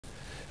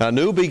A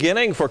new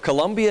beginning for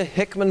Columbia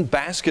Hickman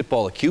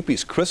basketball. The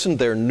Kewpies christened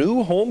their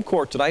new home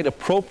court tonight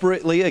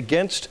appropriately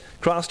against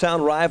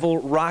crosstown rival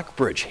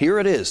Rockbridge. Here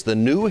it is, the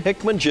new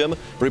Hickman gym,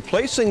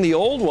 replacing the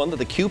old one that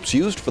the Kewps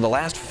used for the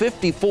last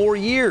 54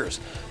 years.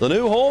 The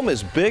new home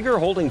is bigger,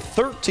 holding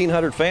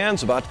 1,300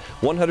 fans, about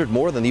 100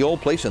 more than the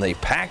old place, and they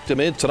packed them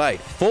in tonight.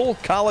 Full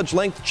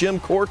college-length gym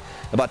court,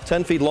 about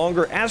 10 feet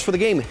longer. As for the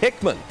game,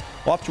 Hickman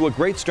off to a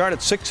great start at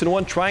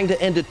 6-1, trying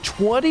to end a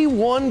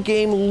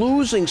 21-game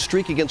losing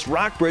streak against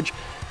Rockbridge.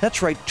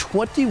 That's right,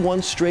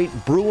 21 straight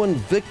Bruin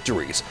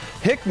victories.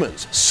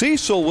 Hickman's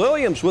Cecil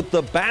Williams with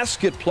the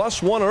basket,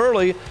 +1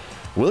 early.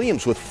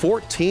 Williams with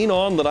 14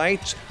 on the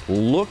night.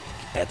 Look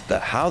at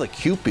how the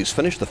Kewpies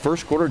finished the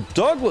first quarter.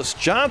 Douglas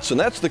Johnson,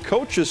 that's the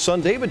coach's son,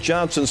 David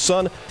Johnson's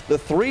son. The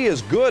three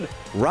is good.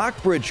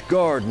 Rockbridge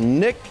guard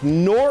Nick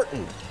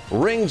Norton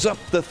rings up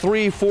the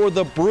three for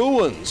the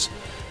Bruins.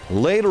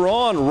 Later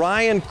on,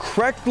 Ryan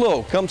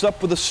Krecklow comes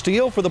up with a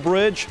steal for the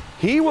Bridge.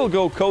 He will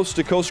go coast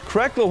to coast.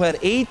 Krecklow had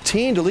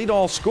 18 to lead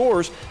all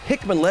scorers.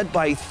 Hickman led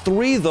by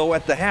 3, though,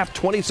 at the half,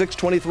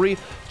 26-23.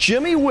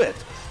 Jimmy Witt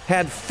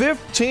had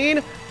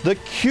 15. The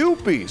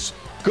Kewpies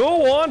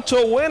go on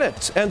to win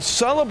it and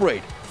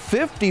celebrate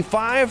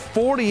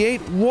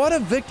 55-48. What a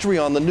victory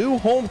on the new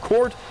home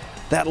court.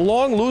 That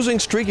long losing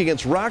streak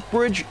against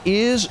Rockbridge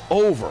is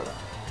over.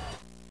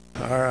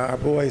 Our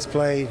boys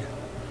played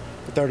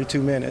for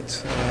 32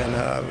 minutes, and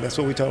that's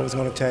what we told it was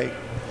going to take.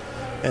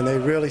 And they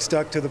really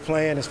stuck to the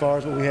plan as far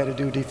as what we had to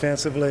do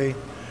defensively.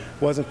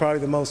 Wasn't probably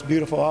the most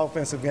beautiful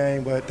offensive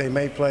game, but they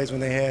made plays when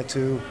they had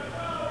to,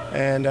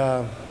 and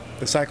the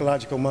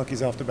psychological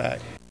monkeys off the back.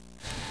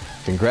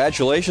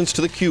 Congratulations to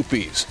the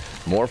Kewpies.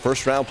 More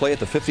first-round play at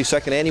the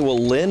 52nd Annual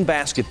Linn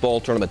Basketball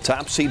Tournament.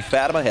 Top seed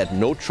Fatima had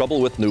no trouble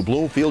with New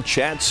Bloomfield.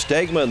 Chad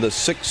Stegman, the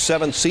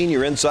 6'7"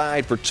 senior,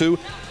 inside for 2.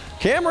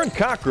 Cameron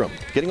Cockrum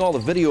getting all the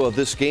video of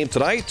this game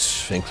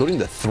tonight, including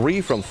the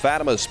 3 from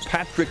Fatima's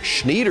Patrick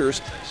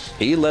Schneiders.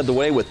 He led the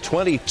way with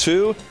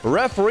 22.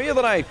 Referee of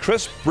the night,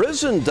 Chris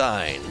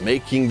Brizendine,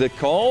 making the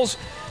calls.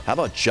 How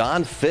about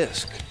John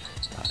Fisk?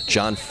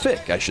 John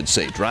Fick, I should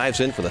say, drives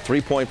in for the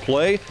three-point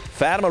play.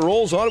 Fatima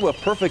rolls on to a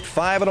perfect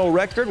 5-0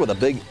 record with a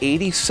big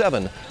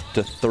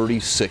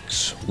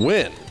 87-36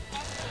 win.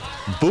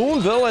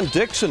 Boonville and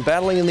Dixon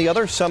battling in the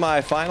other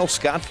semifinal.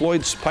 Scott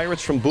Floyd's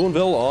Pirates from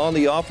Boonville on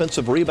the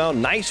offensive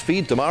rebound. Nice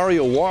feed to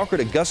Mario Walker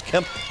to Gus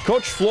Kemp.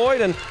 Coach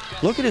Floyd, and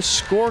look at his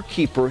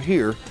scorekeeper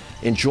here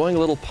enjoying a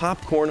little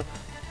popcorn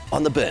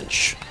on the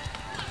bench.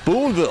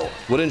 Boonville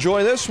would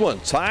enjoy this one.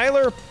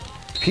 Tyler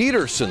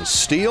Peterson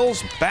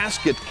steals,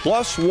 basket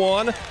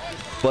 +1,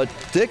 but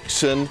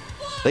Dixon,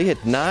 they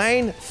hit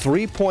 9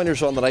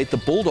 three-pointers on the night. The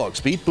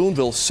Bulldogs beat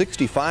Boonville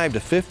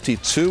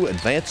 65-52,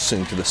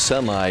 advancing to the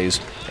semis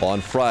on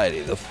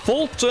Friday. The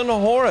Fulton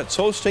Hornets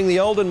hosting the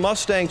Eldon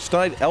Mustangs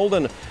tonight.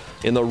 Eldon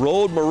in the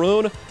road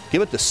maroon.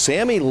 Give it to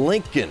Sammy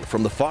Lincoln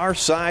from the far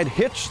side.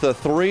 Hits the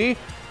 3.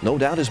 No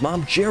doubt his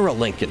mom, Jera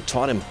Lincoln,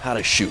 taught him how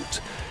to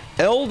shoot.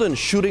 Eldon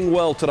shooting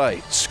well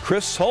tonight.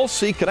 Chris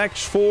Hulsey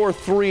connects 4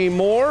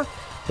 more.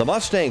 The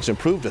Mustangs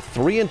improved to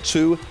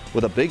 3-2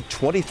 with a big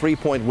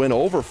 23-point win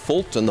over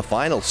Fulton, the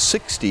final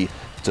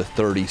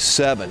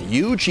 60-37.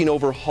 Eugene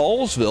over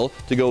Hallsville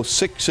to go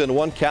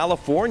 6-1.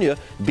 California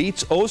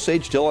beats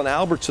Osage. Dylan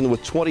Albertson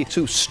with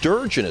 22.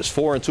 Sturgeon is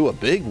 4-2, a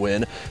big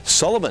win.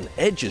 Sullivan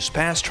edges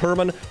past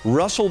Herman.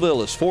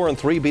 Russellville is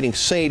 4-3, beating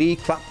St. E.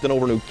 Clopton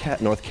over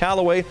North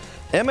Callaway.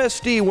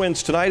 MSD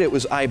wins tonight. It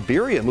was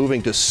Iberia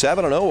moving to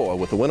 7-0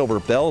 with a win over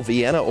Bell.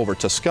 Vienna over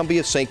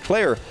Tuscumbia. St.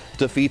 Clair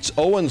defeats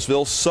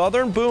Owensville.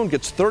 Southern Boone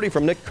gets 30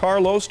 from Nick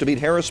Carlos to beat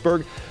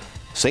Harrisburg.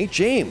 St.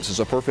 James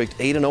is a perfect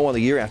 8-0 on the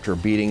year after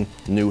beating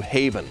New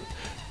Haven.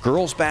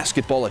 Girls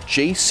basketball at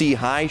JC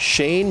High.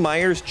 Shane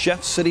Myers,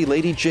 Jeff City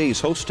Lady Jays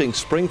hosting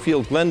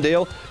Springfield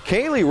Glendale.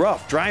 Kaylee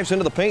Ruff drives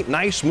into the paint.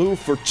 Nice move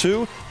for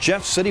 2.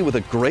 Jeff City with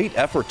a great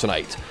effort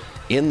tonight.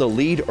 In the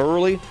lead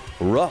early.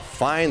 Ruff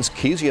finds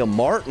Kezia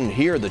Martin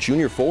here. The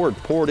junior forward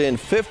poured in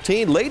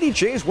 15. Lady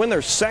Jays win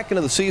their second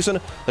of the season.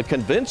 A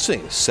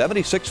convincing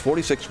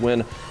 76-46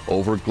 win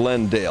over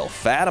Glendale.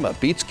 Fatima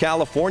beats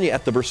California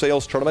at the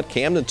Versailles tournament.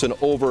 Camdenton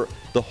over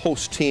the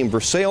host team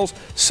Versailles.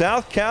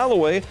 South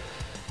Callaway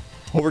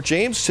over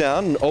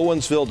Jamestown. And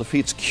Owensville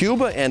defeats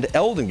Cuba, and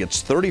Eldon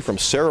gets 30 from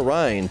Sarah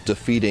Ryan,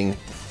 defeating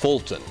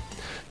Fulton.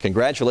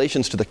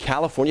 Congratulations to the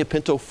California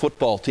Pinto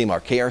football team,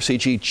 our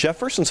KRCG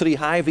Jefferson City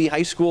Hy-Vee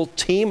High School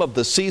team of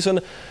the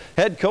season.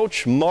 Head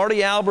coach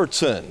Marty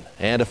Albertson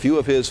and a few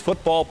of his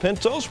football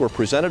Pintos were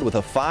presented with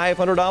a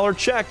 $500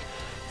 check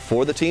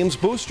for the team's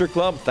booster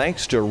club,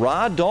 thanks to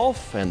Rod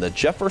Dolph and the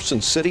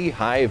Jefferson City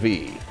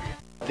Hy-Vee.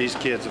 These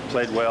kids have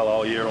played well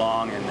all year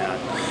long,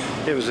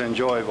 and it was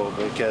enjoyable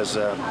because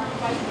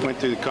went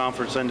through the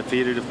conference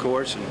undefeated, of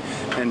course,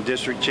 and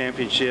district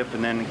championship,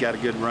 and then got a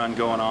good run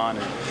going on,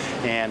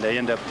 and they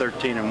end up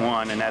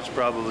 13-1, and that's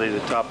probably the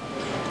top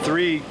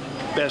 3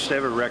 best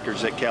ever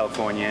records at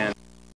California.